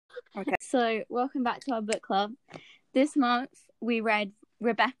Okay. So, welcome back to our book club. This month, we read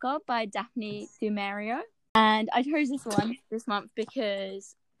Rebecca by Daphne du Maurier. And I chose this one this month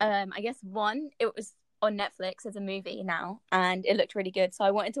because, I guess, it was on Netflix as a movie now, and it looked really good. So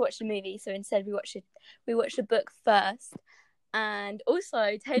I wanted to watch the movie. So instead, we watched the book first. And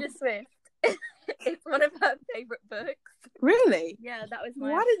also, Taylor Swift. It's one of her favourite books. Really? Yeah, that was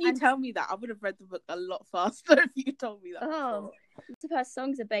my... Why didn't you tell me that? I would have read the book a lot faster if you told me that. Oh, most of her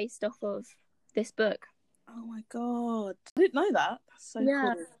songs are based off of this book. Oh my god. I didn't know that. That's so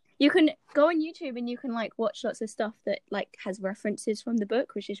cool. You can go on YouTube and you can like watch lots of stuff that like has references from the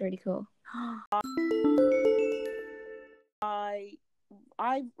book, which is really cool. I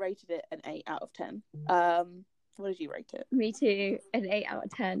rated it an 8 out of 10. What did you rate it? Me too, an 8 out of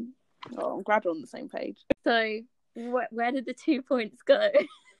 10. Oh, I'm glad we're on the same page. So, where did the 2 points go?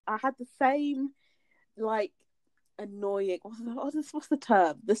 I had the same, like, annoying... What's the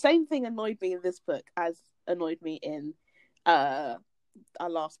term? The same thing annoyed me in this book as annoyed me in our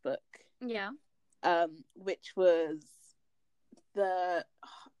last book. Yeah. Which was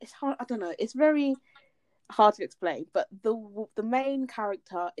it's hard. I don't know. It's very hard to explain, but the main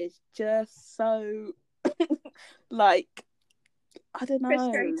character is just so like, I don't know,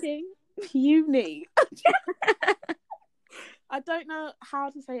 frustrating, puny. I don't know how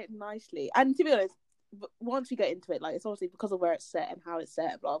to say it nicely. And to be honest, once we get into it, like, it's obviously because of where it's set and how it's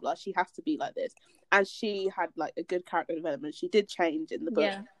set, blah blah. She has to be like this, and she had like a good character development. She did change in the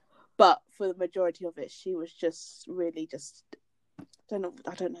book, but for the majority of it, she was just really just. I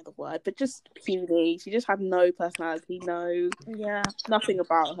don't know the word, but just puny. She just had no personality, nothing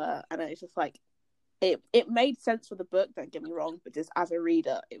about her, and it's just like it made sense for the book. Don't get me wrong, but just as a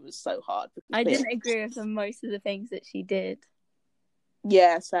reader, it was so hard. I didn't agree with most of the things that she did.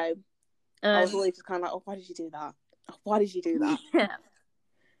 Yeah, so I was always just kind of like, oh, why did you do that? Oh, why did you do that?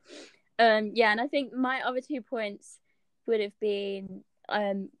 Yeah, and I think my other 2 points would have been.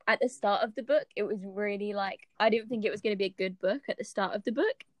 At the start of the book, it was really like, I didn't think it was going to be a good book at the start of the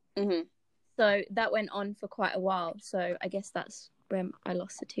book. Mm-hmm. So that went on for quite a while. So I guess that's when I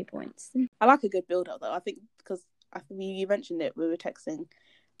lost the 2 points. I like a good build up though. I think because you mentioned it, we were texting,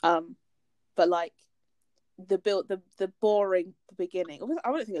 but like the boring beginning. I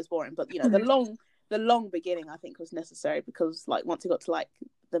wouldn't think it was boring, but you know, the long beginning I think was necessary because like once it got to like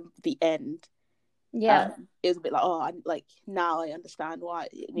the end. Yeah, it was a bit like, now I understand why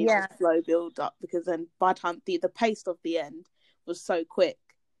it needs a slow build up, because then by the time the pace of the end was so quick.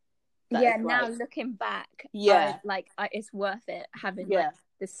 Now looking back, it's worth it having like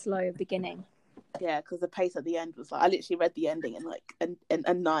this slow beginning. Yeah, because the pace at the end was like, I literally read the ending in like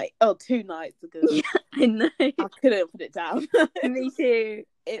a night. 2 nights ago. Yeah, I know. I couldn't put it down. Me too.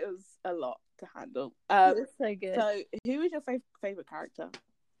 It was a lot to handle. It was so good. So, who is your favorite character?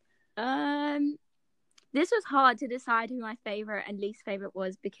 This was hard to decide who my favourite and least favourite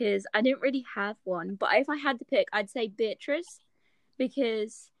was because I didn't really have one. But if I had to pick, I'd say Beatrice,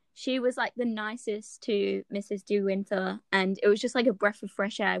 because she was like the nicest to Mrs. De Winter, and it was just like a breath of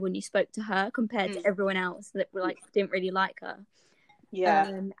fresh air when you spoke to her compared to everyone else that were like didn't really like her. Yeah.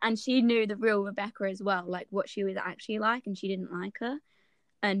 And she knew the real Rebecca as well, like what she was actually like, and she didn't like her,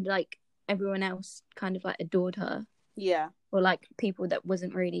 and like everyone else kind of like adored her. Yeah. Or like people that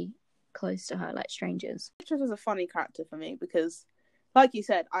wasn't really close to her, like strangers. Beatrice was a funny character for me because, like you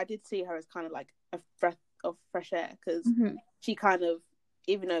said, I did see her as kind of like a breath of fresh air, because she kind of,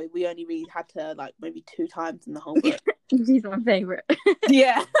 even though we only really had her like maybe 2 times in the whole book. She's my favourite.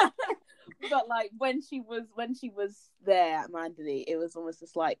 Yeah. But like when she was there at Manderley, it was almost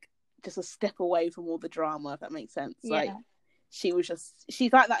just a step away from all the drama, if that makes sense. Yeah. Like she's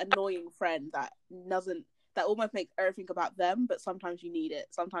like that annoying friend that almost makes everything about them, but sometimes you need it.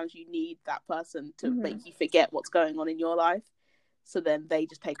 Sometimes you need that person to make you forget what's going on in your life. So then they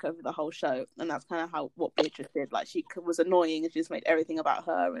just take over the whole show. And that's kind of what Beatrice did. Like, she was annoying and she just made everything about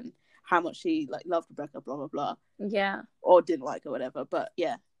her and how much she like loved Rebecca, blah, blah, blah. Yeah. Or didn't like her, whatever. But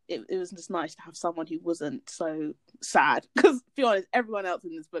yeah, it was just nice to have someone who wasn't so sad. Because, to be honest, everyone else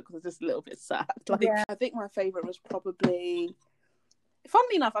in this book was just a little bit sad. Like, I think my favourite was probably...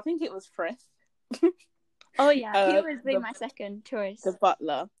 Funnily enough, I think it was Frith. Oh yeah, he would be my second choice. The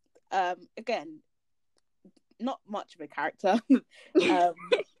butler. Again, not much of a character.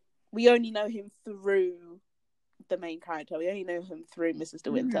 We only know him through the main character. We only know him through Mrs.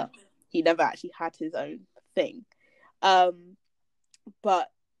 De Winter. He never actually had his own thing.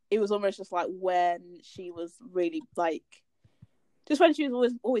 But it was almost just like when she was really like, just when she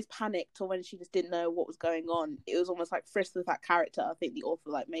was always panicked, or when she just didn't know what was going on, it was almost like Frith was that character. I think the author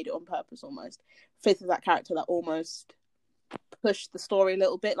like made it on purpose almost. Frith was that character that almost push the story a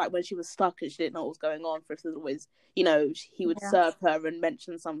little bit, like when she was stuck and she didn't know what was going on. For instance, always, you know, he would serve her and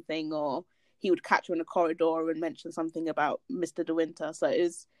mention something, or he would catch her in a corridor and mention something about Mr. De Winter. So it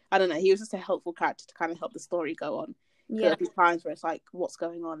was, I don't know, he was just a helpful character to kind of help the story go on. There'd be times where it's like, what's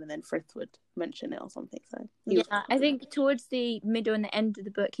going on, and then Frith would mention it or something. So I think towards the middle and the end of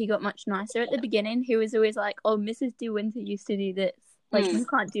the book, he got much nicer. At the beginning, he was always like, "Oh, Mrs. De Winter used to do this. Like, you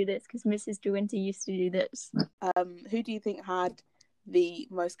can't do this because Mrs. De Winter used to do this." Who do you think had the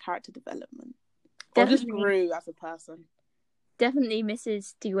most character development, or just grew as a person? Definitely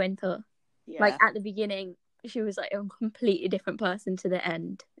Mrs. De Winter. Yeah. Like at the beginning, she was like a completely different person to the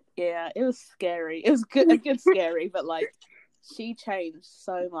end. Yeah, it was scary. It was good, scary, but like she changed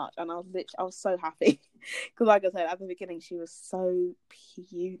so much, and I was so happy because, like I said at the beginning, she was so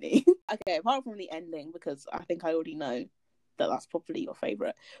puny. Okay, apart from the ending, because I think I already know that that's probably your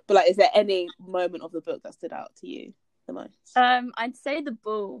favorite. But like, is there any moment of the book that stood out to you the most? I'd say the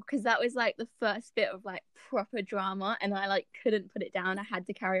ball, because that was like the first bit of like proper drama, and I like couldn't put it down. I had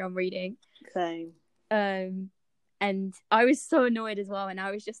to carry on reading. Same. And I was so annoyed as well, and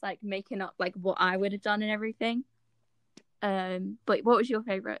I was just like making up like what I would have done and everything. But what was your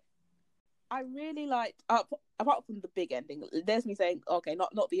favorite? I really liked, apart from the big ending, there's me saying, okay,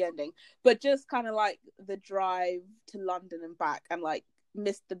 not the ending, but just kind of like the drive to London and back, and like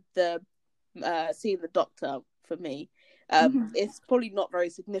missed the seeing the doctor for me. It's probably not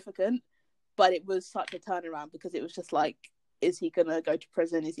very significant, but it was such a turnaround, because it was just like, is he gonna go to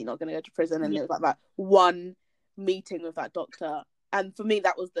prison? Is he not gonna go to prison? And it was like that one meeting with that doctor, and for me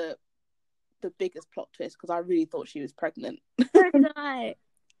that was the biggest plot twist, because I really thought she was pregnant.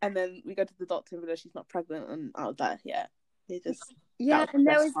 And then we go to the doctor and realize she's not pregnant, and I was like, and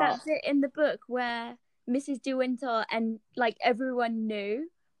there was that bit in the book where Mrs. De Winter and like everyone knew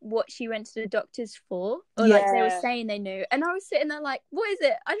what she went to the doctors for, or like they were saying they knew, and I was sitting there like, what is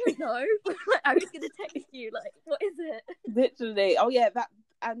it? I don't know. I was gonna text you like, what is it? Literally. Oh yeah, that,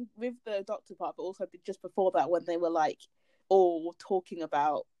 and with the doctor part, but also just before that, when they were like all talking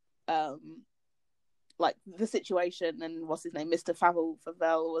about like the situation, and what's his name, Mr. Favell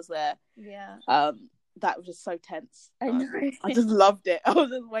was there. Yeah. That was just so tense. I know. I just loved it. I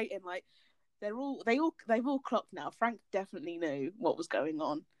was just waiting, like they've all clocked now. Frank definitely knew what was going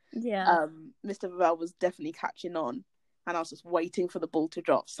on. Yeah. Mr. Favell was definitely catching on, and I was just waiting for the ball to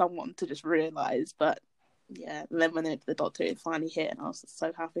drop, someone to just realise. But yeah, and then when they went to the doctor, it finally hit, and I was just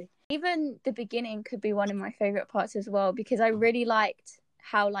so happy. Even the beginning could be one of my favourite parts as well, because I really liked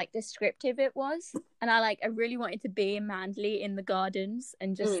how like descriptive it was, and I really wanted to be in Manderley in the gardens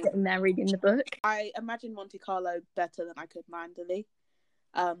and just sitting there reading the book. I imagine Monte Carlo better than I could Manderley.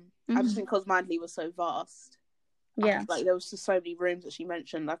 I just think because Manderley was so vast. Yeah, like there was just so many rooms that she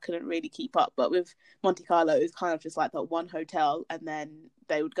mentioned, I couldn't really keep up. But with Monte Carlo, it was kind of just like that one hotel, and then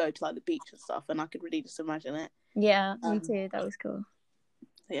they would go to like the beach and stuff, and I could really just imagine it. Yeah, me too. That was cool.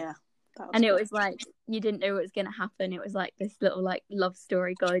 Yeah. And it was like, you didn't know what was going to happen. It was like this little like love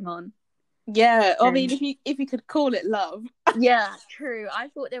story going on. Yeah, I mean, if you could call it love. Yeah, true. I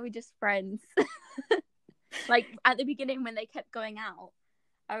thought they were just friends. Like at the beginning when they kept going out,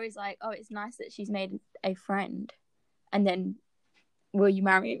 I was like, oh, it's nice that she's made a friend. And then, will you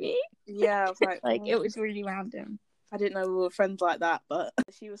marry me? Yeah, I was like, like it was really random. I didn't know we were friends like that, but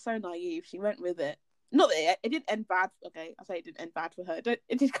she was so naive. She went with it. Not that it didn't end bad. Okay, I say it didn't end bad for her.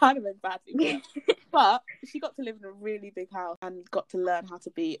 It did kind of end badly for her. But she got to live in a really big house and got to learn how to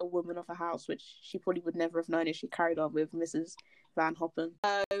be a woman of a house, which she probably would never have known if she carried on with Mrs. Van Hoppen.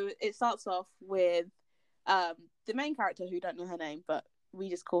 So it starts off with the main character, who don't know her name, but we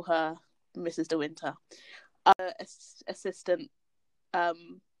just call her Mrs. De Winter, assistant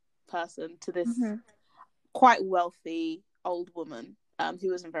person to this quite wealthy old woman.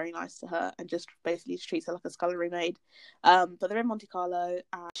 Who wasn't very nice to her and just basically treats her like a scullery maid. But they're in Monte Carlo,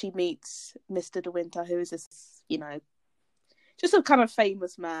 and she meets Mr. De Winter, who is this, just a kind of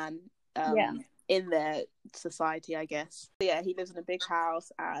famous man in their society, I guess. So, yeah, he lives in a big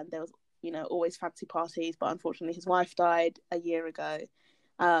house, and there was, always fancy parties, but unfortunately his wife died a year ago.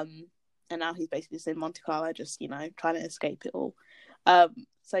 And now he's basically just in Monte Carlo, just, trying to escape it all.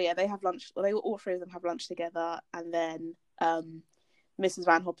 So, yeah, they have lunch, or all three of them have lunch together, and then Mrs.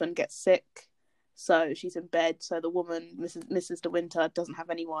 Van Hoppen gets sick, so she's in bed. So the woman, Mrs. De Winter, doesn't have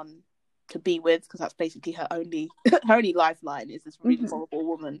anyone to be with, because that's basically her only lifeline, is this really horrible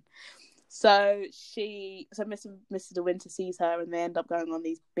woman. So Mrs. De Winter sees her, and they end up going on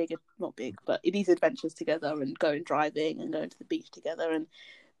these these adventures together, and going driving and going to the beach together, and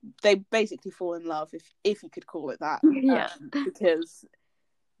they basically fall in love, if you could call it that. Yeah. Because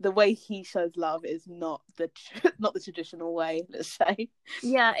the way he shows love is not the traditional way, let's say.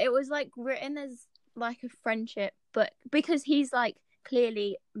 Yeah, it was like written as like a friendship, but because he's like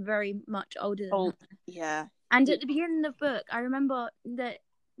clearly very much older than her. Yeah. And at the beginning of the book, I remember that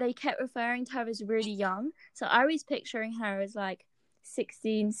they kept referring to her as really young. So I was picturing her as like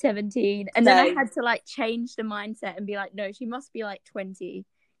 16, 17. And then I had to like change the mindset and be like, no, she must be like 20.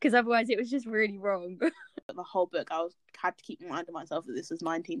 Because otherwise it was just really wrong. The whole book, I had to keep reminding myself that this was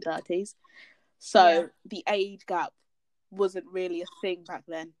 1930s. So the age gap wasn't really a thing back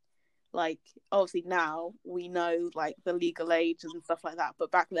then. Like, obviously now we know like the legal age and stuff like that.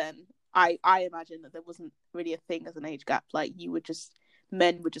 But back then, I imagine that there wasn't really a thing as an age gap. Like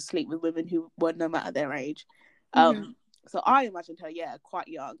men would just sleep with women who were no matter their age. So I imagined her, quite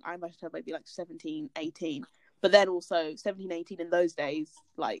young. I imagined her maybe like 17, 18. But then also 17, 18 in those days,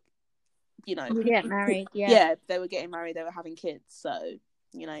 like, you know, you get married. Yeah, they were getting married, they were having kids. So,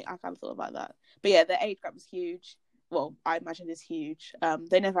 you know, I kind of thought about that. But yeah, the age gap was huge. Well, I imagine it's huge.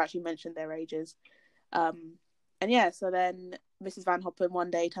 They never actually mentioned their ages. And yeah, so then Mrs. Van Hoppen one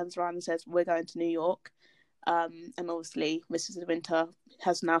day turns around and says, we're going to New York. And obviously Mrs. De Winter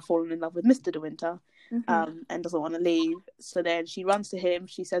has now fallen in love with Mr. De Winter, and doesn't want to leave. So then she runs to him,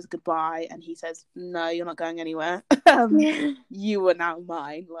 she says goodbye, and he says, no, you're not going anywhere. You are now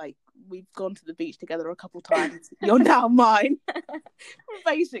mine. Like, we've gone to the beach together a couple times. You're now mine.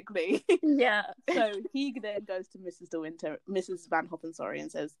 Basically. Yeah. So he then goes to Mrs. Van Hoppen,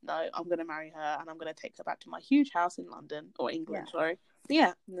 and says, no, I'm going to marry her and I'm going to take her back to my huge house in London, or England, sorry.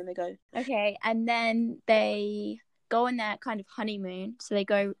 Yeah, and then they go. Okay, and then they go on their kind of honeymoon. So they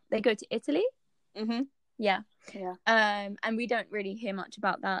go to Italy. Yeah. And we don't really hear much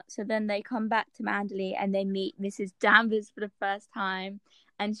about that. So then they come back to Manderley and they meet Mrs. Danvers for the first time,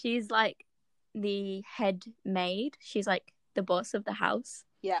 and she's like the head maid. She's like the boss of the house.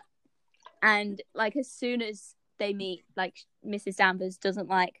 Yeah. And like as soon as they meet, like Mrs. Danvers doesn't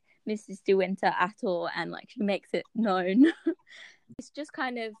like Mrs. De Winter at all, and like she makes it known. It's just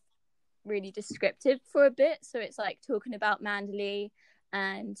kind of really descriptive for a bit. So it's like talking about Manderley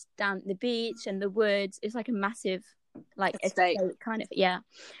and down at the beach and the woods. It's like a massive like estate kind of,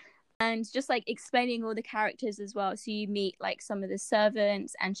 and just like explaining all the characters as well. So you meet like some of the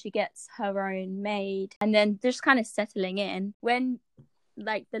servants, and she gets her own maid, and then just kind of settling in. When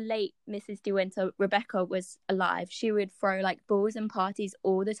like the late Mrs. De Winter, Rebecca, was alive, she would throw like balls and parties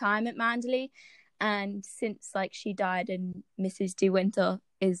all the time at Manderley. And since like she died and Mrs. De Winter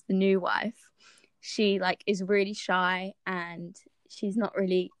is the new wife, she like is really shy and she's not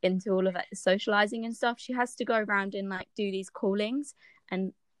really into all of like the socializing and stuff. She has to go around and like do these callings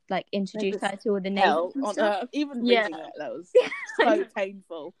and like introduce her to all the neighbors and stuff. Even reading it, that was so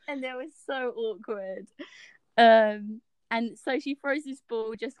painful. And it was so awkward. And so she throws this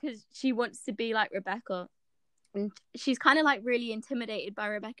ball just because she wants to be like Rebecca. And she's kind of like really intimidated by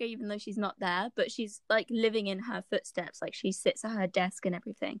Rebecca, even though she's not there, but she's like living in her footsteps. Like she sits at her desk and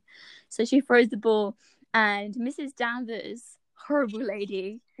everything. So she throws the ball, and Mrs. Danvers, horrible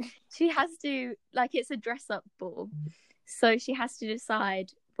lady, she has to, like, it's a dress up ball. So she has to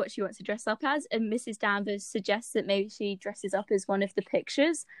decide what she wants to dress up as. And Mrs. Danvers suggests that maybe she dresses up as one of the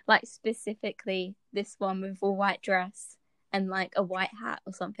pictures, like specifically this one with a white dress and like a white hat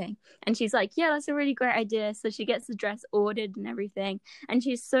or something. And she's like, yeah, that's a really great idea. So she gets the dress ordered and everything, and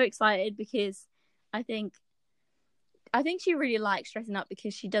she's so excited because I think she really likes dressing up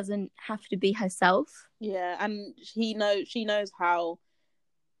because she doesn't have to be herself. Yeah, and she knows how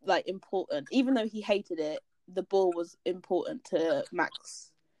like important, even though he hated it, the ball was important to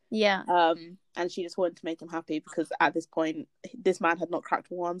Max. Yeah. And she just wanted to make him happy because at this point this man had not cracked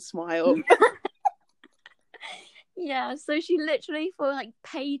one smile. Yeah, so she literally for like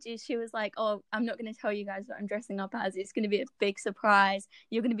pages she was like, oh, I'm not going to tell you guys what I'm dressing up as. It's going to be a big surprise.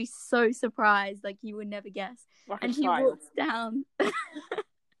 You're going to be so surprised, like you would never guess. And she walks down.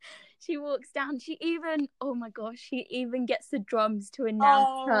 She even, oh my gosh, she even gets the drums to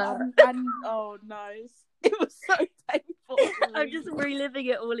announce her. And oh no, it was so painful. I'm just reliving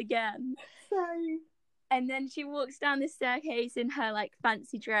it all again. And then she walks down the staircase in her like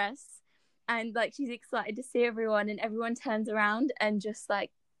fancy dress. And like she's excited to see everyone, and everyone turns around and just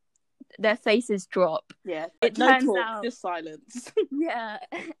like their faces drop. Yeah, it turns out just silence. Yeah,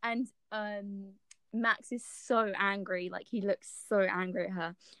 and Max is so angry, like he looks so angry at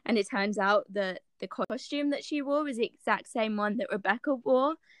her, and it turns out that the costume that she wore was the exact same one that Rebecca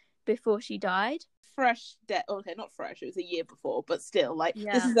wore before she died. Okay, not fresh, it was a year before, but still, like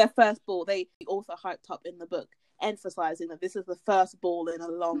this is their first ball. They also hyped up in the book, emphasizing that this is the first ball in a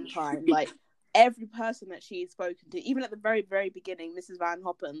long time. Like every person that she had spoken to, even at the very, very beginning, Mrs. Van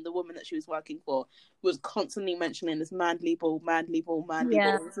Hoppen, the woman that she was working for, was constantly mentioning this Manderley Ball, Manderley Ball, Manderley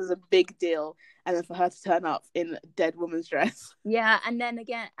Ball. This is a big deal. And then for her to turn up in a dead woman's dress. Yeah, and then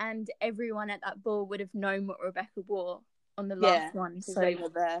again, and everyone at that ball would have known what Rebecca wore on the last one. So they were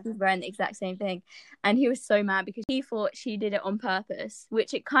there. He was wearing the exact same thing. And he was so mad because he thought she did it on purpose,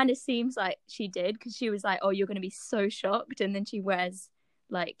 which it kind of seems like she did, because she was like, oh, you're going to be so shocked. And then she wears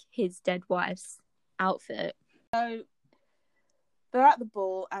like his dead wife's outfit. So they're at the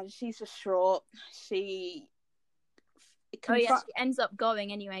ball and she's distraught. She ends up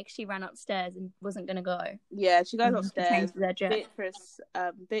going anyway because she ran upstairs and wasn't going to go. Yeah, she goes upstairs.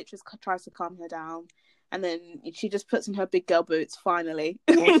 Beatrice tries to calm her down, and then she just puts on her big girl boots finally.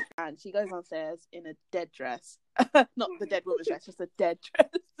 And she goes downstairs in a dead dress. Not the dead woman's dress, just a dead dress.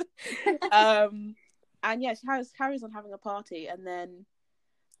 And yeah, she carries on having a party, and then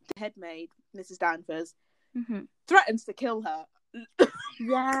the head maid, Mrs. Danvers, threatens to kill her.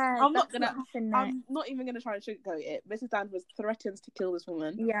 Yeah, I'm not even gonna try and sugarcoat it. Mrs. Danvers threatens to kill this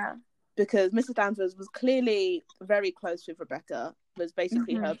woman. Yeah, because Mrs. Danvers was clearly very close with Rebecca. Was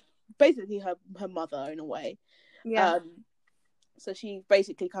basically her mother in a way. Yeah. So she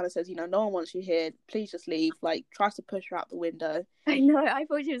basically kind of says, no one wants you here. Please just leave. Like, tries to push her out the window. I know. I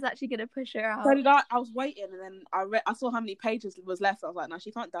thought she was actually going to push her out. So did I. I was waiting, and then I saw how many pages was left. I was like, no,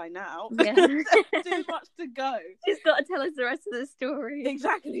 she can't die now. Yeah. Too much to go. She's got to tell us the rest of the story.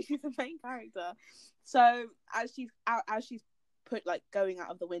 Exactly. She's the main character. So as she's put going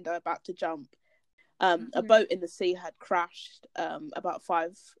out of the window, about to jump, a boat in the sea had crashed about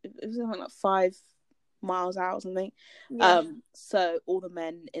 5 miles out or something. Yeah. So all the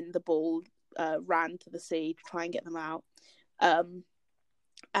men in the ball ran to the sea to try and get them out. And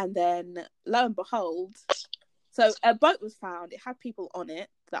then lo and behold, so a boat was found. It had people on it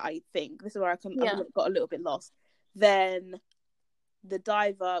that I think, this is where I got a little bit lost. Then the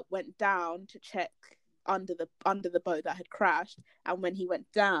diver went down to check under the boat that had crashed, and when he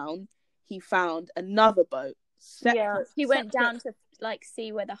went down, he found another boat. He went down to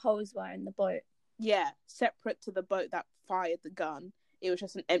see where the holes were in the boat. Yeah, separate to the boat that fired the gun. It was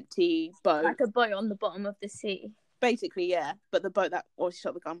just an empty boat. Like a boat on the bottom of the sea. Basically, yeah. But the boat that obviously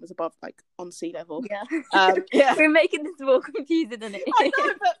shot the gun was above, on sea level. Yeah. Yeah. We're making this more confusing than it is. I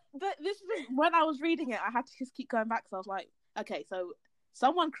know, but this is when I was reading it, I had to just keep going back. So I was like, okay, so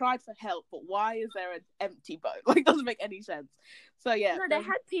someone cried for help, but why is there an empty boat? It doesn't make any sense. So yeah. No, they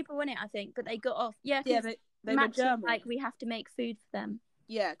had people in it, I think, but they got off. Yeah, they were German. We have to make food for them.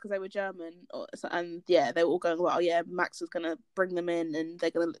 Yeah, because they were German, and yeah, they were all going, well, yeah, Max is gonna bring them in, and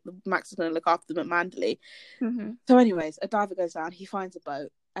Max is gonna look after them at Manderley. So, anyways, a diver goes down. He finds a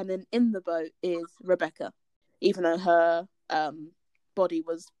boat, and then in the boat is Rebecca, even though her body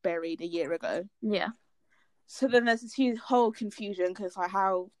was buried a year ago. Yeah. So then there's this huge whole confusion because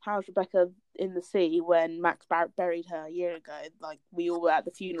how's Rebecca in the sea when Max buried her a year ago? We all were at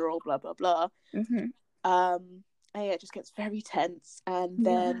the funeral, blah blah blah. And yeah, it just gets very tense. And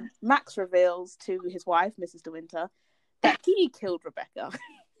then Max reveals to his wife, Mrs. De Winter, that he killed Rebecca.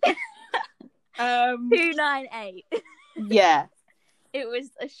 298. Yeah. It was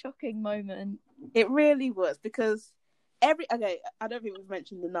a shocking moment. It really was, because I don't think we've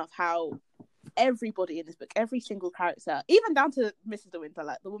mentioned enough how everybody in this book, every single character, even down to Mrs. De Winter,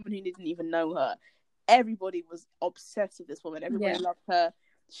 the woman who didn't even know her, everybody was obsessed with this woman. Everybody loved her.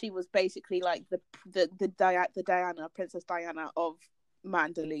 She was basically the Diana, Princess Diana of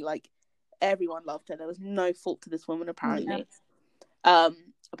Manderley. Everyone loved her. There was no fault to this woman, apparently. But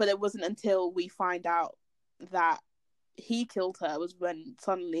it wasn't until we find out that he killed her was when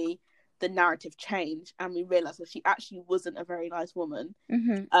suddenly the narrative changed, and we realized that she actually wasn't a very nice woman.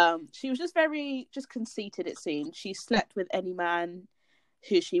 She was just very conceited, it seemed. She slept with any man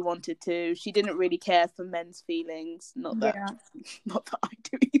who she wanted to. She didn't really care for men's feelings. Not that I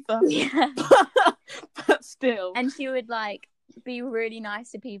do either. Yeah. but still. And she would be really nice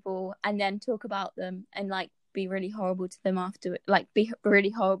to people and then talk about them and be really horrible to them after, be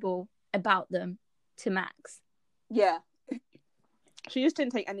really horrible about them to Max. Yeah. She just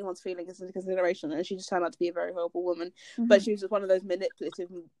didn't take anyone's feelings into consideration, and she just turned out to be a very horrible woman. But she was just one of those manipulative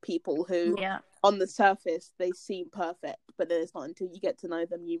people who, on the surface, they seem perfect, but then it's not until you get to know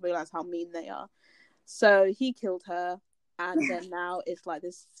them you realise how mean they are. So he killed her, and then now it's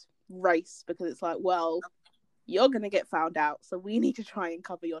this race, because it's well, you're going to get found out, so we need to try and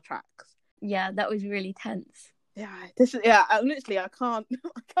cover your tracks. Yeah, that was really tense. Yeah, literally, I can't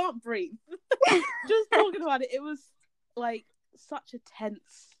breathe. Just talking about it, it was such a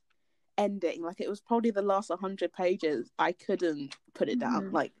tense ending. It was probably the last 100 pages. I couldn't put it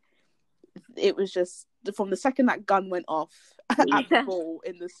down. it was just from the second that gun went off at the ball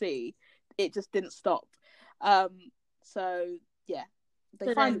in the sea, it just didn't stop. So yeah,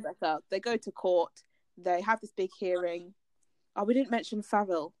 they find Rebecca. They go to court. They have this big hearing. Oh, we didn't mention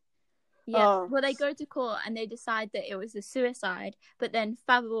Favell. Yeah, well, they go to court and they decide that it was a suicide, but then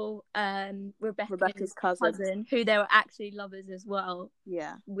Favell, Rebecca's cousin, who they were actually lovers as well.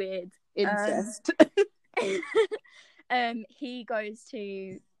 Yeah. Weird. Incest. He goes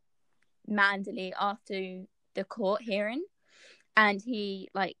to Manderley after the court hearing, and he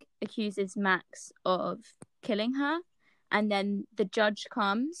accuses Max of killing her, and then the judge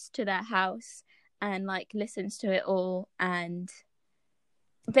comes to their house and listens to it all, and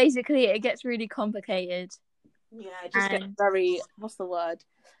basically it gets really complicated. Yeah, it just gets very, what's the word?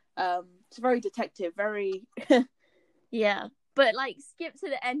 It's very detective, very yeah, but skip to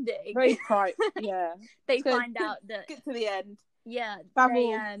the ending. Very tight. Yeah. They find out that get to the end. Yeah.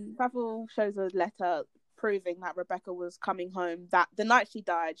 Favell shows a letter proving that Rebecca was coming home, that the night she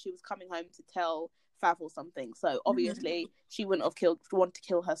died, she was coming home to tell Favell something. So obviously she wouldn't have wanted to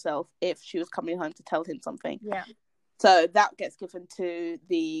kill herself if she was coming home to tell him something. Yeah. So that gets given to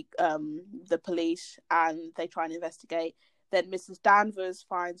the police, and they try and investigate. Then Mrs. Danvers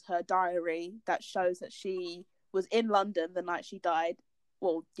finds her diary that shows that she was in London the night she died.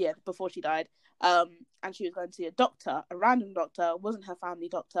 Well, yeah, before she died. And she was going to see a doctor, a random doctor, wasn't her family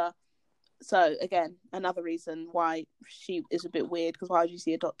doctor. So again, another reason why she is a bit weird, because why would you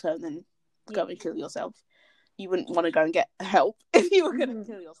see a doctor and then go and kill yourself? You wouldn't want to go and get help if you were going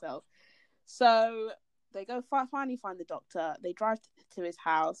to kill yourself. So they go finally find the doctor. They drive to his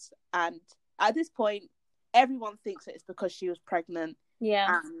house, and at this point, everyone thinks that it's because she was pregnant.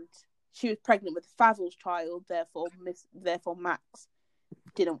 Yeah, and she was pregnant with Favell's child. Therefore, Max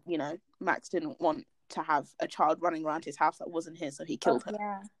didn't want to have a child running around his house that wasn't his, so he killed her.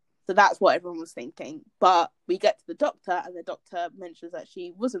 Yeah. So that's what everyone was thinking. But we get to the doctor, and the doctor mentions that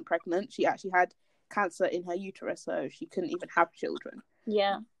she wasn't pregnant. She actually had cancer in her uterus, so she couldn't even have children.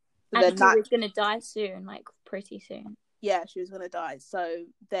 Yeah. So and she was going to die soon, pretty soon. Yeah, she was going to die. So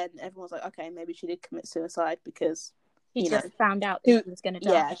then everyone's like, okay, maybe she did commit suicide because she just found out that she was going to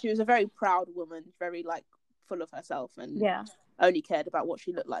die. Yeah, she was a very proud woman, very full of herself, and only cared about what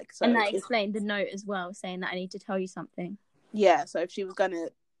she looked like. So, and that explained the note as well, saying that I need to tell you something. Yeah, so if she was going to,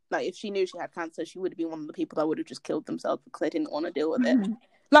 if she knew she had cancer, she would have been one of the people that would have just killed themselves because they didn't want to deal with it.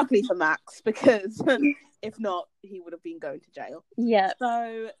 Luckily for Max, because if not, he would have been going to jail. Yeah.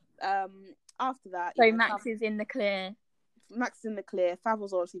 So after that, so Max is in the clear. Max is in the clear.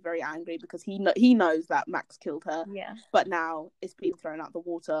 Favell's obviously very angry because he knows that Max killed her. Yeah. But now it's being thrown out the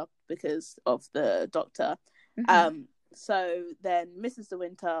water because of the doctor. So then Mrs. De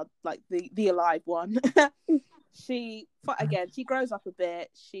Winter, the alive one, she grows up a bit.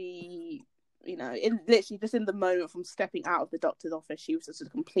 She, literally just in the moment from stepping out of the doctor's office, she was just a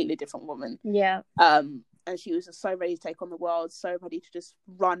completely different woman. Yeah. And she was just so ready to take on the world, so ready to just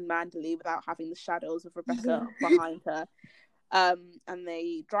run Manderley without having the shadows of Rebecca behind her. And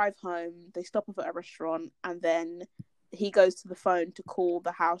they drive home. They stop off at a restaurant, and then he goes to the phone to call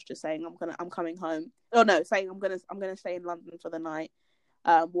the house, just saying, I'm coming home. Oh no, saying I'm gonna stay in London for the night.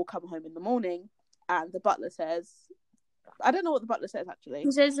 We'll come home in the morning. And the butler says, I don't know what the butler says actually.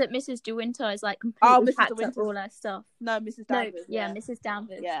 He says that Mrs. De Winter is completely packed up all her stuff. No, Mrs. Danvers. No, yeah, Mrs.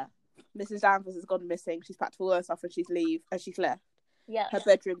 Danvers. Yeah, Mrs. Danvers has gone missing. She's packed all her stuff and she's left. Yeah, her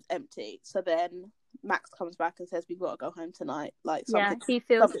bedroom's empty. So then Max comes back and says, "We've got to go home tonight." He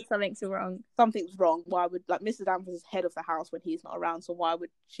feels that something's wrong. Something's wrong. Why would Mrs. Danvers is head of the house when he's not around? So why would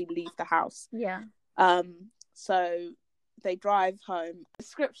she leave the house? Yeah. So they drive home. The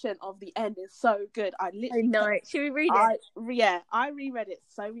description of the end is so good. I know it. Should we read it? I reread it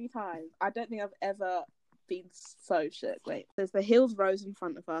so many times. I don't think I've ever been so shook. Wait. There's the hills rose in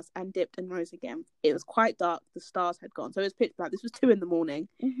front of us and dipped and rose again. It was quite dark. The stars had gone. So it was pitch black. This was 2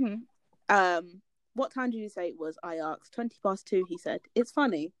 a.m. What time did you say it was? I asked. 2:20, he said. It's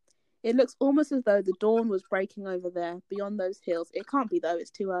funny. It looks almost as though the dawn was breaking over there, beyond those hills. It can't be, though.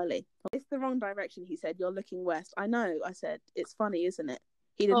 It's too early. It's the wrong direction, he said. You're looking west. I know, I said. It's funny, isn't it?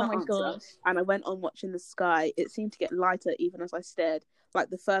 He did not answer. Gosh. And I went on watching the sky. It seemed to get lighter even as I stared,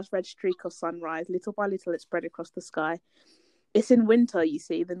 like the first red streak of sunrise. Little by little, it spread across the sky. It's in winter, you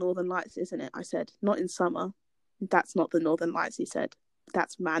see, the northern lights, isn't it? I said. Not in summer. That's not the northern lights, he said.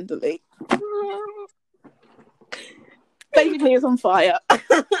 That's Manderley. Basically, it's on fire.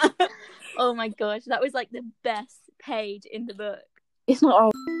 Oh my gosh, that was the best page in the book. It's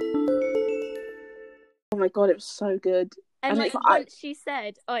not. Oh my god, it was so good. And once she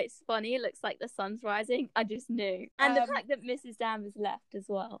said, "Oh, it's funny. It looks like the sun's rising," I just knew. And the fact that Mrs. Danvers left as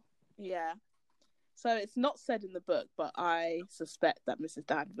well. Yeah. So it's not said in the book, but I suspect that Mrs.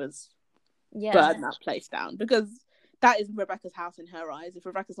 Danvers burned that place down, because that is Rebecca's house in her eyes. If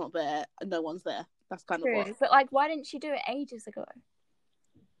Rebecca's not there, no one's there. That's kind of what. But like, why didn't she do it ages ago?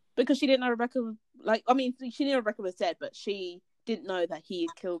 Because she didn't know Rebecca. Like, I mean, she knew Rebecca was dead, but she didn't know that he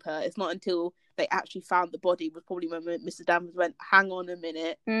had killed her. It's not until they actually found the body was probably when Mrs. Danvers went, "Hang on a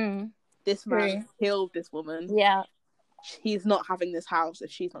minute, this man killed this woman. Yeah, he's not having this house if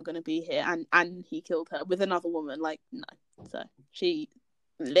she's not going to be here," and he killed her with another woman. Like, no. So she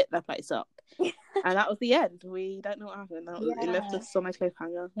lit that place up. And that was the end. We don't know what happened. It left us on a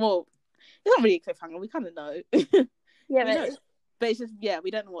cliffhanger. Well, it's not really a cliffhanger. We kind of know. Yeah, but it's just,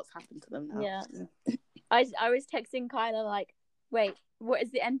 we don't know what's happened to them now. Yeah. I was texting Kyla like, wait, what is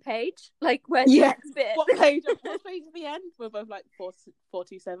the end page? Like, where's the next bit? What page is the end? We're both like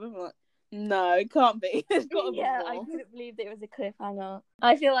 427. We're like, no, it can't be. It's got to be more. I couldn't believe that it was a cliffhanger.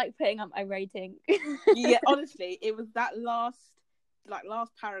 I feel like putting up my rating. Yeah, honestly, it was that last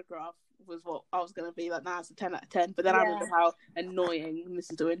paragraph was what I was going to be like, nah, it's a 10 out of 10. But then I remember how annoying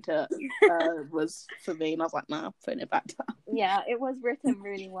Mrs. De Winter was for me, and I was like, nah, I'm putting it back down. Yeah, it was written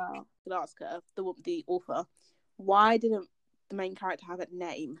really well. I could ask her, the author, why didn't the main character have a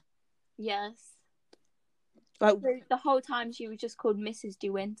name? Yes. Like, so the whole time she was just called Mrs. De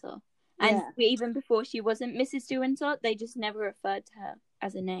Winter. And even before she wasn't Mrs. De Winter, they just never referred to her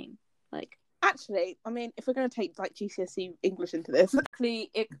as a name. Like, actually, I mean, if we're going to take like GCSE English into this,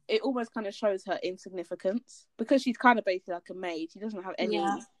 actually, it almost kind of shows her insignificance, because she's kind of basically like a maid. She doesn't have any.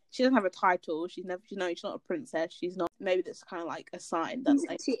 Yeah. She doesn't have a title. She's never. She's not a princess. She's not. Maybe that's kind of like a sign that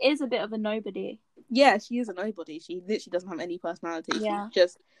like, she is a bit of a nobody. Yeah, she is a nobody. She literally doesn't have any personality. Yeah. She's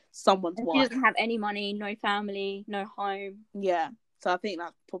just someone's wife. She doesn't have any money, no family, no home. Yeah. So I think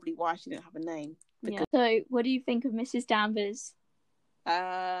that's probably why she didn't have a name. Because... Yeah. So, what do you think of Mrs. Danvers?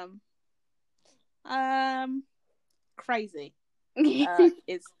 Crazy.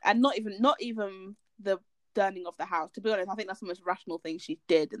 It's and not even the burning of the house. To be honest, I think that's the most rational thing she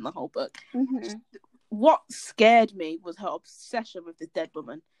did in the whole book. Mm-hmm. What scared me was her obsession with this dead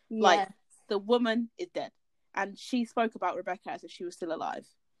woman. Yes. Like, the woman is dead, and she spoke about Rebecca as if she was still alive,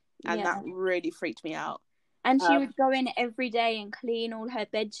 and that really freaked me out. And she would go in every day and clean all her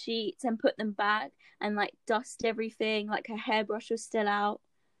bed sheets and put them back and like dust everything. Like, her hairbrush was still out.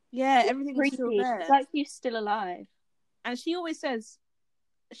 Yeah, everything was still there. It's like she's still alive. And she always says,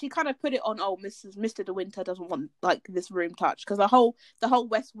 she kind of put it on, Mr. De Winter doesn't want like this room touched, because the whole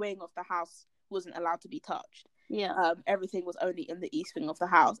west wing of the house wasn't allowed to be touched. Yeah. Everything was only in the east wing of the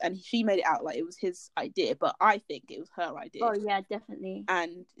house, and she made it out like it was his idea, but I think it was her idea. Oh yeah, definitely.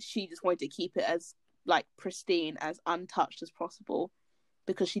 And she just wanted to keep it as like pristine, as untouched as possible,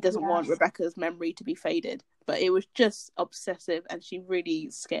 because she doesn't want Rebecca's memory to be faded. But it was just obsessive, and she really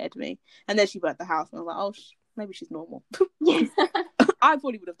scared me. And then she burnt the house, and I was like, oh, maybe she's normal. I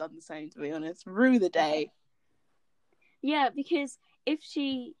probably would have done the same, to be honest. Rue the day. Yeah, because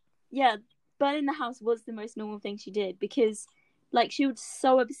burning the house was the most normal thing she did, because like, she was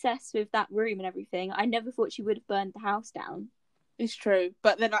so obsessed with that room and everything. I never thought she would have burned the house down. It's true,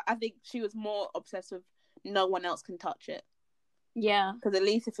 but then I think she was more obsessed with no one else can touch it. Yeah, because at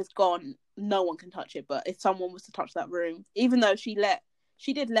least if it's gone, no one can touch it. But if someone was to touch that room, even though she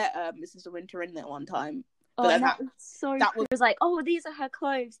did let Mrs. De Winter in there one time. But that was like, oh, these are her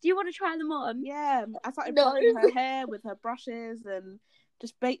clothes. Do you want to try them on? Yeah, I started brushing her hair with her brushes and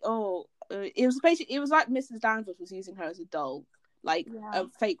just it was like Mrs. Danvers was using her as a doll, like a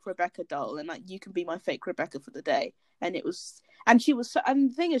fake Rebecca doll, and like, you can be my fake Rebecca for the day. And it was, and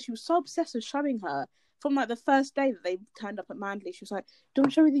the thing is, she was so obsessed with showing her from like the first day that they turned up at Manderley. She was like, do you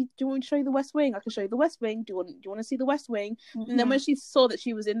want me to show you the West Wing? I can show you the West Wing. Do you want to see the West Wing? Mm-hmm. And then when she saw that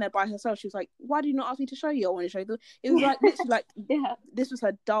she was in there by herself, she was like, why do you not ask me to show you? I want to show you it was like literally like this was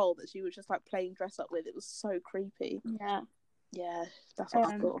her doll that she was just like playing dress up with. It was so creepy. Yeah, that's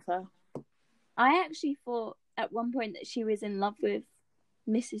what I thought of her. I actually thought at one point that she was in love with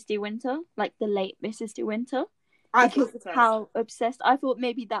Mrs. De Winter, like the late Mrs. De Winter. Because of how obsessed. I thought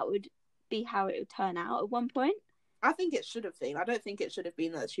maybe that would be how it would turn out at one point. I think it should have been. I don't think it should have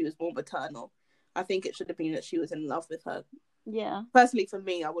been that she was more maternal. I think it should have been that she was in love with her. Yeah. Personally, for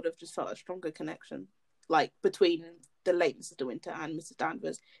me, I would have just felt a stronger connection, like between the late Mrs. De Winter and Mrs.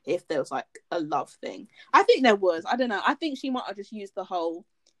 Danvers, if there was like a love thing. I think there was. I don't know. I think she might have just used the whole.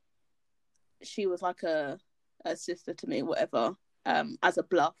 She was like a sister to me, whatever, as a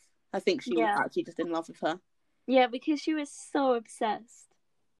bluff. I think she was actually just in love with her. Yeah, because she was so obsessed.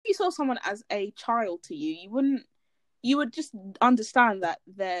 If you saw someone as a child to you, you would just understand that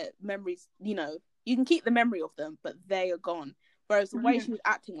their memories, you can keep the memory of them, but they are gone. Whereas the way she was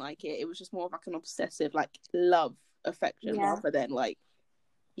acting like it was just more of like an obsessive, like, love affection rather than like,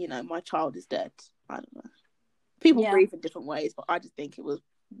 you know, my child is dead. I don't know. People grieve in different ways, but I just think it was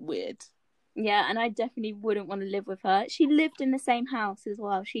weird. Yeah, and I definitely wouldn't want to live with her. She lived in the same house as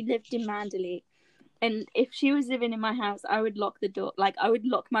well. She lived in Manderley. And if she was living in my house, I would lock the door. Like, I would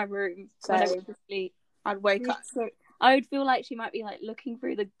lock my room when I went to sleep. I'd wake up. So I would feel like she might be, like, looking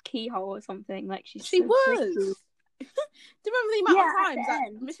through the keyhole or something. Like, she was. Do you remember the amount of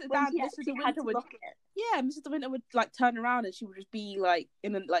times that Mrs. De Winter would... Yeah, Mrs. De Winter would, like, turn around and she would just be, like,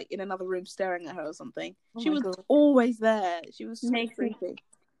 in another room staring at her or something. She was always there. She was so creepy.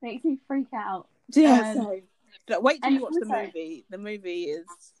 Makes me freak out. Yeah, but wait till you watch the movie. The movie is...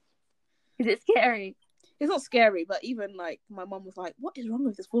 Is it scary? It's not scary, but even, like, my mum was like, what is wrong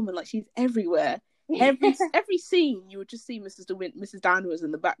with this woman? Like, she's everywhere. Every scene, you would just see Mrs. Danvers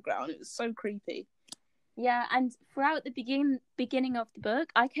in the background. It was so creepy. Yeah, and throughout the beginning of the book,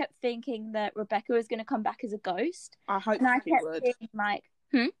 I kept thinking that Rebecca was going to come back as a ghost. I hope she would. Being like,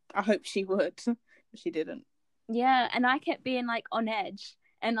 I hope she would, but she didn't. Yeah, and I kept being, like, on edge,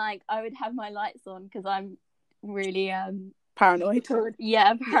 and, like, I would have my lights on because I'm really paranoid.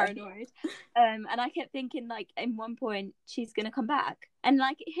 Yeah, paranoid. And I kept thinking, like, in one point she's going to come back, and,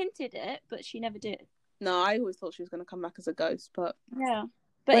 like, it hinted it, but she never did. No, I always thought she was going to come back as a ghost, but yeah.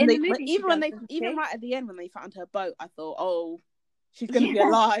 But even right at the end when they found her boat, I thought, oh, she's going to be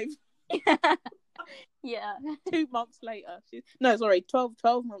alive. Yeah. 2 months later.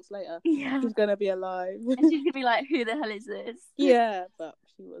 12 months later. Yeah. She's going to be alive. And she's going to be like, who the hell is this? Yeah, but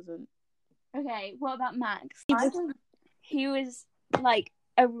she wasn't. Okay, what about Max? He was, like,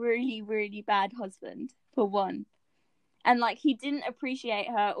 a really, really bad husband, for one. And, like, he didn't appreciate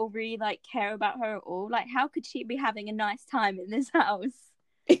her or really, like, care about her at all. Like, how could she be having a nice time in this house?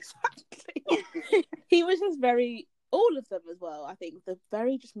 Exactly. He was just all of them as well, I think, they're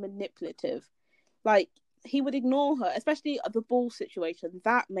very just manipulative. Like, he would ignore her, especially the ball situation.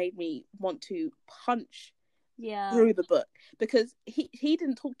 That made me want to punch through the book, because he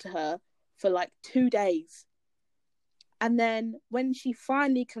didn't talk to her for, like, 2 days. And then when she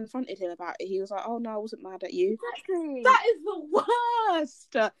finally confronted him about it, he was like, oh, no, I wasn't mad at you. Exactly. That is the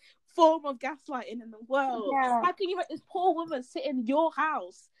worst form of gaslighting in the world. Yeah. How can you make this poor woman sit in your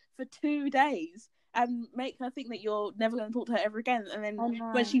house for 2 days and make her think that you're never going to talk to her ever again? And then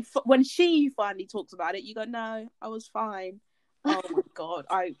when she finally talks about it, you go, no, I was fine. Oh, my God.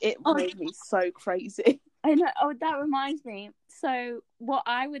 It made me so crazy. I know. Oh, that reminds me. So what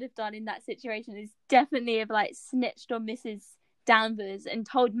I would have done in that situation is definitely have, like, snitched on Mrs. Danvers and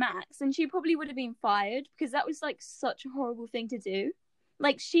told Max, and she probably would have been fired, because that was, like, such a horrible thing to do.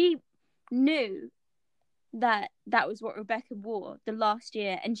 Like, she knew that was what Rebecca wore the last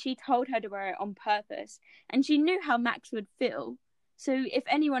year, and she told her to wear it on purpose, and she knew how Max would feel. So if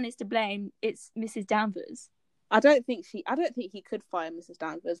anyone is to blame, it's Mrs. Danvers. I don't think he could fire Mrs.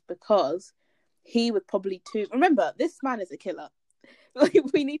 Danvers, because he was probably too... Remember, this man is a killer. Like,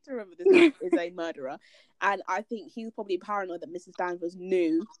 we need to remember this man is a murderer. And I think he was probably paranoid that Mrs. Danvers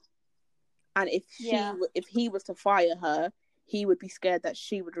knew. And if he was to fire her, he would be scared that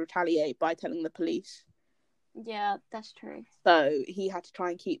she would retaliate by telling the police. Yeah, that's true. So he had to try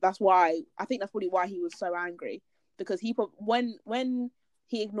and keep... I think that's probably why he was so angry. Because when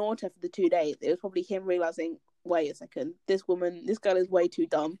he ignored her for the 2 days, it was probably him realising, wait a second, this girl is way too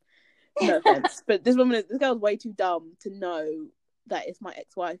dumb. No offense, but this girl's way too dumb to know that it's my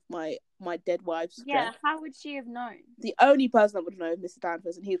ex-wife, my dead wife's dress. How would she have known? The only person that would know is Mr.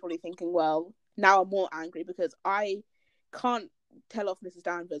 Danvers, and he's probably thinking, well, now I'm more angry because I can't tell off Mrs.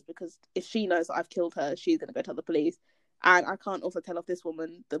 Danvers, because if she knows that I've killed her, she's going to go tell the police, and I can't also tell off this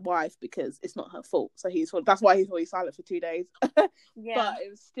woman, the wife, because it's not her fault. So that's why he's always silent for 2 days. Yeah. But it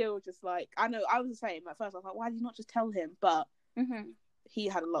was still just like, I know, I was the same at first. I was like, why did you not just tell him? But he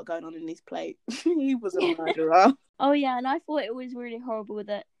had a lot going on in his plate. He was a murderer. Oh yeah, and I thought it was really horrible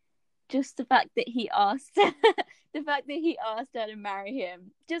that just the fact that he asked her to marry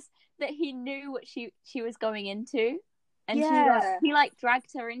him, just that he knew what she was going into, and he like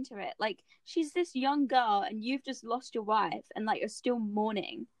dragged her into it. Like, she's this young girl, and you've just lost your wife, and like you're still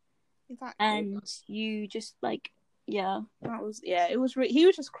mourning. Exactly. And you just like, it was he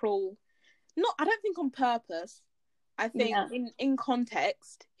was just cruel. I don't think on purpose. I think in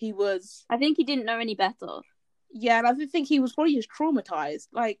context, he was... I think he didn't know any better. Yeah, and I think he was probably just traumatized.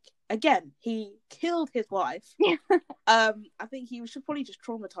 Like, again, he killed his wife. Yeah. I think he was probably just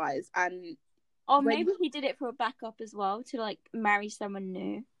traumatized. And maybe he did it for a backup as well, to, like, marry someone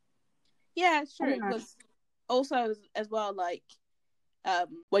new. Yeah, sure. Because also, as well, like,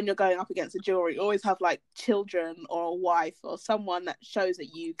 when you're going up against a jury, always have like children or a wife or someone that shows that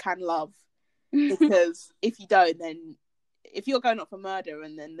you can love. Because if you don't, then if you're going up for murder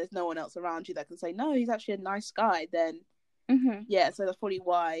and then there's no one else around you that can say, no, he's actually a nice guy, then yeah, so that's probably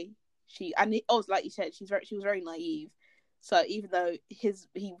why and also, like you said, she was very naive. So even though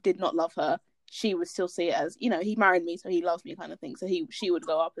he did not love her, she would still see it as, you know, he married me, so he loves me, kind of thing. So she would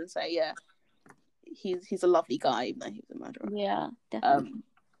go up and say, yeah, he's a lovely guy, even though he was a murderer. Yeah, definitely.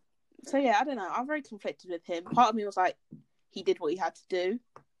 So yeah, I don't know. I'm very conflicted with him. Part of me was like, he did what he had to do,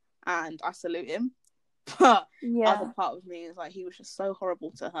 and I salute him. But other part of me is like, he was just so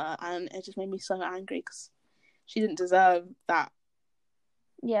horrible to her, and it just made me so angry because she didn't deserve that.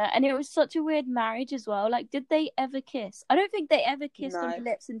 Yeah, and it was such a weird marriage as well. Like, did they ever kiss? I don't think they ever kissed on the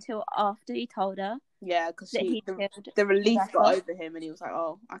lips until after he told her. Yeah, because the relief got over him, and he was like,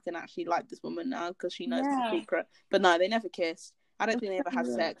 "Oh, I can actually like this woman now because she knows the secret." But no, they never kissed. I don't think they ever had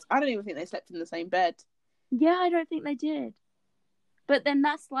sex. I don't even think they slept in the same bed. Yeah, I don't think they did. But then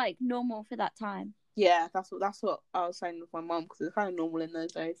that's like normal for that time. Yeah, that's what I was saying with my mum, because it's kind of normal in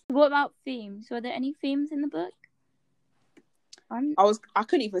those days. What about themes? Were there any themes in the book? I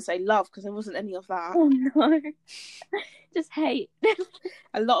couldn't even say love because there wasn't any of that. Oh no. Just hate.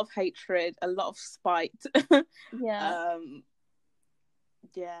 A lot of hatred, a lot of spite. Yeah.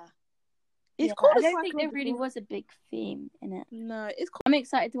 Yeah. I don't think there really was a big theme in it. No, I'm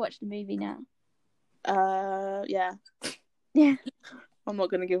excited to watch the movie now. Yeah. Yeah. I'm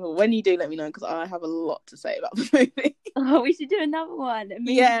not going to give it. When you do, let me know, because I have a lot to say about the movie. Oh, we should do another one.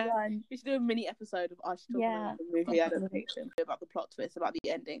 We should do a mini episode of I should talk about the movie adaptation, about the plot twist, about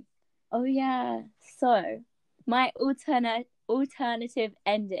the ending. Oh yeah. So my alternative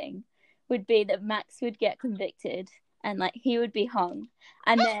ending would be that Max would get convicted and like he would be hung,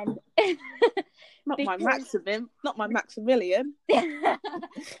 and then not my Maximilian.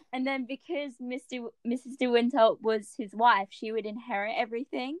 And then because Mrs. De Winter was his wife, she would inherit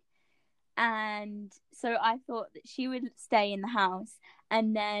everything. And so I thought that she would stay in the house,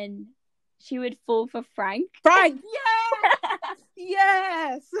 and then she would fall for Frank. Frank, yes,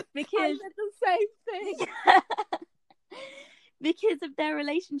 yes. Because I did the same thing. Because of their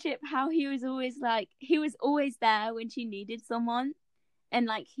relationship, how he was always there when she needed someone, and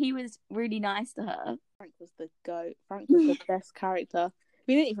like he was really nice to her. Frank was the GOAT. Frank was the best character.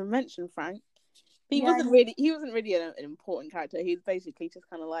 We didn't even mention Frank. He wasn't really an important character. He was basically just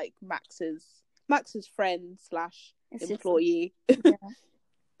kind of like Max's friend / employee. Yeah.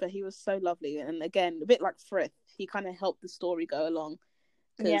 But he was so lovely, and again, a bit like Frith, he kind of helped the story go along.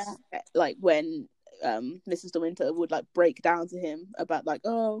 Because like when Mrs. De Winter would like break down to him about like,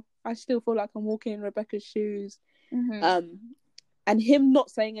 oh, I still feel like I'm walking in Rebecca's shoes. And him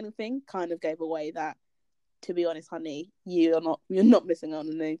not saying anything kind of gave away that, to be honest, honey, you're not missing out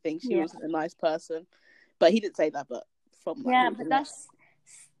on anything. She wasn't a nice person. But he didn't say that, but from like, but that's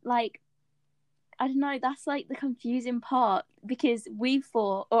like, I don't know, that's like the confusing part, because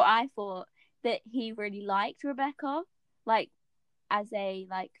I thought that he really liked Rebecca, like as a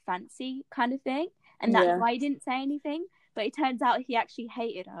like fancy kind of thing, and that's why he didn't say anything. But it turns out he actually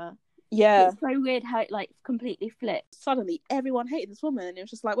hated her. Yeah, it's so weird how it like completely flipped. Suddenly everyone hated this woman, and it was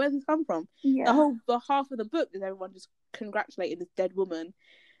just like, where did this come from? The half of the book is everyone just congratulating this dead woman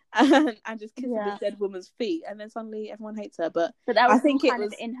and just kissing this dead woman's feet, and then suddenly everyone hates her. But that was, I think, it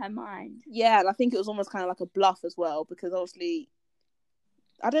was in her mind. Yeah, and I think it was almost kind of like a bluff as well, because obviously,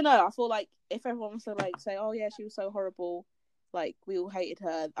 I don't know, I feel like if everyone was to like say, oh yeah, she was so horrible, like we all hated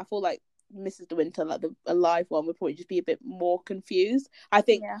her, I feel like Mrs. De Winter, like the alive one, would probably just be a bit more confused. I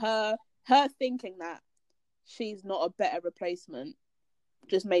think her thinking that she's not a better replacement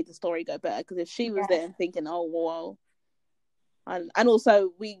just made the story go better, because if she was there and thinking, oh well, and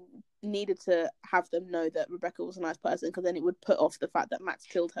also we needed to have them know that Rebecca was a nice person, because then it would put off the fact that Max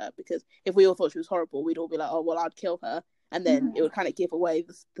killed her, because if we all thought she was horrible, we'd all be like, oh well, I'd kill her, and then it would kind of give away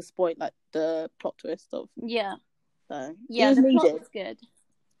the point, like the plot twist of so the plot was good.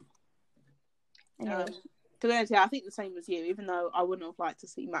 To be honest, I think the same as you, even though I wouldn't have liked to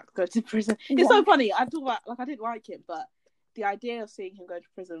see Max go to prison. It's so funny. I talk about, like, I didn't like him, but the idea of seeing him go to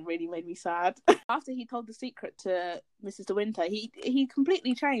prison really made me sad. After he told the secret to Mrs. De Winter, he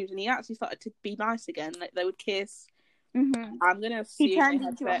completely changed, and he actually started to be nice again. Like, they would kiss. I'm gonna assume he turned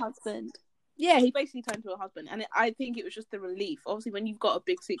into a husband. Yeah, he basically turned into a husband, and I think it was just the relief. Obviously, when you've got a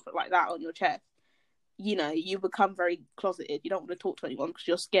big secret like that on your chest, you know, you become very closeted. You don't want to talk to anyone because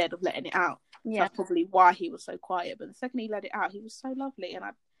you're scared of letting it out. So that's probably why he was so quiet. But the second he let it out, he was so lovely, and I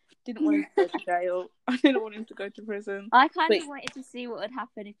didn't want him to go to jail. I didn't want him to go to prison. I kind of wanted to see what would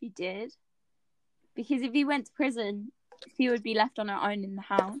happen if he did, because if he went to prison, she would be left on her own in the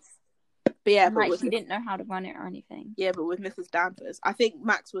house. But yeah, and, like, she didn't know how to run it or anything. Yeah, but with Mrs. Danvers, I think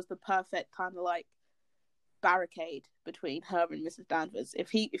Max was the perfect kind of like barricade between her and Mrs. Danvers. If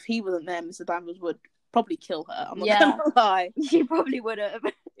he wasn't there, Mrs. Danvers would probably kill her. I'm not gonna lie. She probably would have.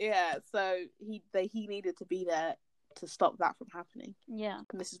 Yeah, so he needed to be there to stop that from happening. Yeah,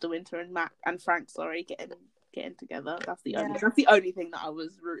 Mrs. De Winter and Frank, getting together. That's the only thing that I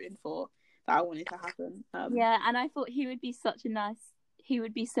was rooting for, that I wanted to happen. Yeah, and I thought he would be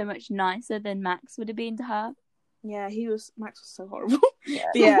so much nicer than Max would have been to her. Yeah, Max was so horrible.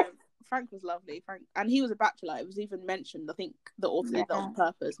 Yeah. Yeah, Frank was lovely. And he was a bachelor. It was even mentioned, I think the author did that on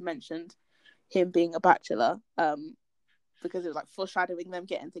purpose, mentioned him being a bachelor, because it was like foreshadowing them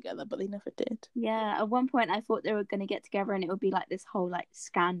getting together, but they never did. Yeah, at one point I thought they were going to get together and it would be like this whole like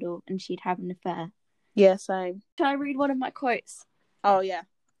scandal and she'd have an affair. Yeah, same. Shall I read one of my quotes? Oh, yeah.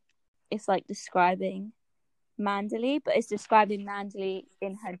 It's like describing Manderley, but it's describing Manderley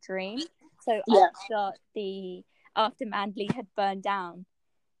in her dream. So after Manderley had burned down,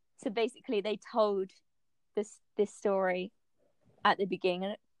 so basically they told this story at the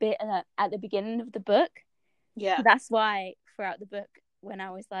beginning of the book. Yeah. So that's why throughout the book, when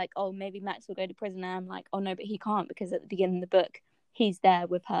I was like, oh, maybe Max will go to prison, and I'm like, oh no, but he can't, because at the beginning of the book he's there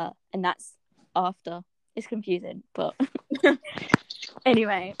with her, and that's after. It's confusing, but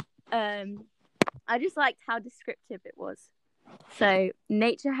anyway, I just liked how descriptive it was. So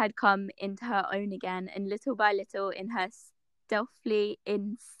nature had come into her own again, and little by little, in her stealthily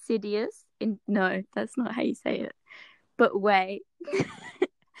insidious, no, that's not how you say it, but way,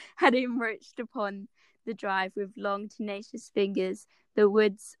 had encroached upon the drive with long, tenacious fingers. The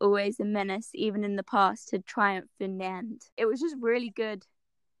woods, always a menace, even in the past, had triumphed in the end. It was just really good.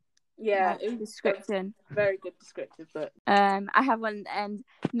 Yeah, it was description. Very good descriptive book. I have one at the end.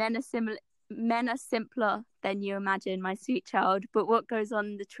 Men are simpler than you imagine, my sweet child, but what goes on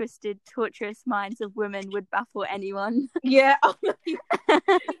in the twisted, torturous minds of women would baffle anyone. Yeah,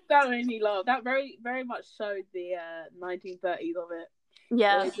 that made me laugh. That very, very much showed the 1930s of it.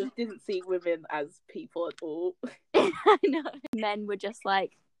 Yeah. They just didn't see women as people at all. I know. Men were just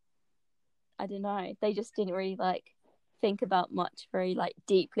like, I don't know, they just didn't really like think about much very like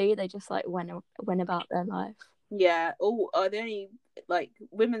deeply. They just like went about their life. Yeah. The only like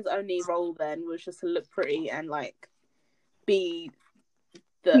women's only role then was just to look pretty and like be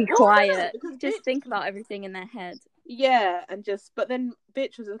quiet. Just think about everything in their head. Yeah, and but then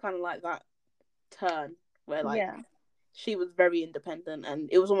bitch was kind of like that turn where like she was very independent, and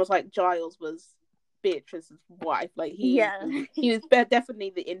it was almost like Giles was Beatrice's wife. Like he was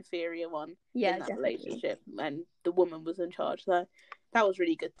definitely the inferior one in that relationship, and the woman was in charge. So that was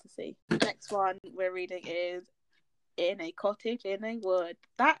really good to see. Next one we're reading is In a Cottage in a Wood.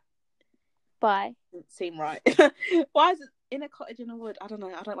 That doesn't seem right. Why is it In a Cottage in a Wood? I don't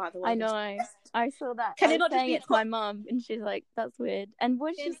know. I don't like the word. I know. I saw that. Can I was saying it to my mum, and she's like, "That's weird." And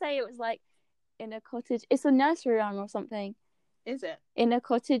what did she say? It was like in a cottage. It's a nursery rhyme or something. Is it? In a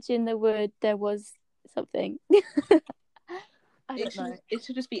cottage in the wood, there was something. I don't know. It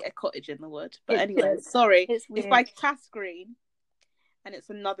should just be A Cottage in the Wood. But anyway, sorry. It's by Cass Green, and it's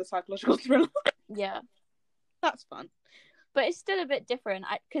another psychological thriller. Yeah. That's fun. But it's still a bit different,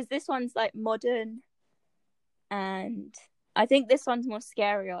 because this one's like modern, and I think this one's more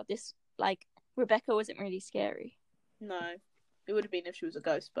scarier. This, like, Rebecca wasn't really scary. No. It would have been if she was a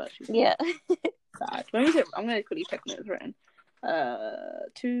ghost, but she was sad. When was it? I'm going to quickly check when it was written.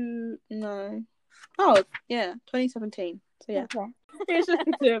 2017. So yeah. Okay. It's just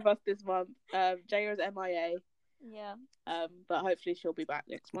the two of us this month. Jaya's MIA. Yeah. But hopefully she'll be back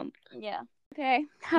next month. Yeah. Okay.